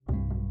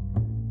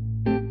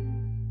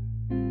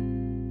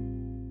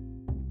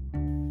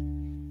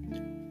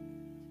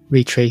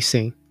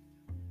Retracing,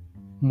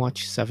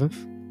 March 7th,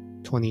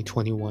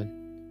 2021.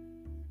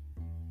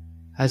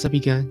 As I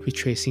began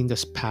retracing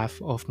this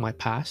path of my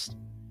past,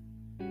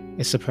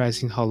 it's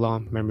surprising how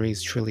long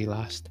memories truly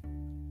last.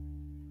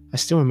 I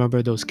still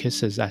remember those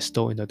kisses I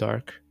stole in the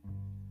dark,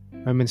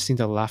 reminiscing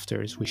the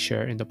laughters we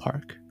shared in the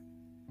park,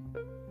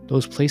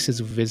 those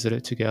places we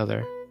visited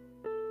together,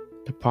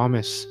 the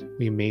promise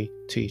we made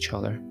to each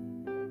other.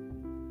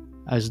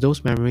 As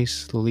those memories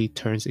slowly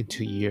turns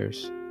into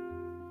years,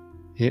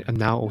 it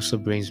now also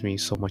brings me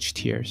so much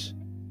tears.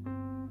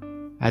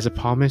 As a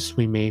promise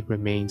we made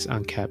remains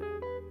unkept,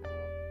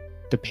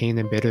 the pain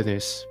and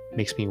bitterness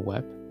makes me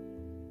weep.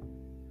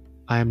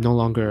 I am no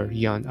longer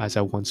young as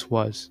I once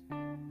was,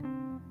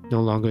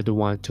 no longer the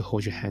one to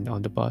hold your hand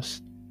on the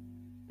bus.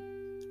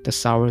 The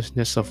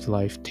sourness of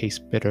life tastes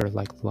bitter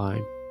like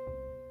lime.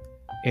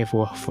 It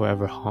will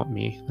forever haunt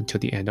me until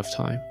the end of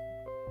time.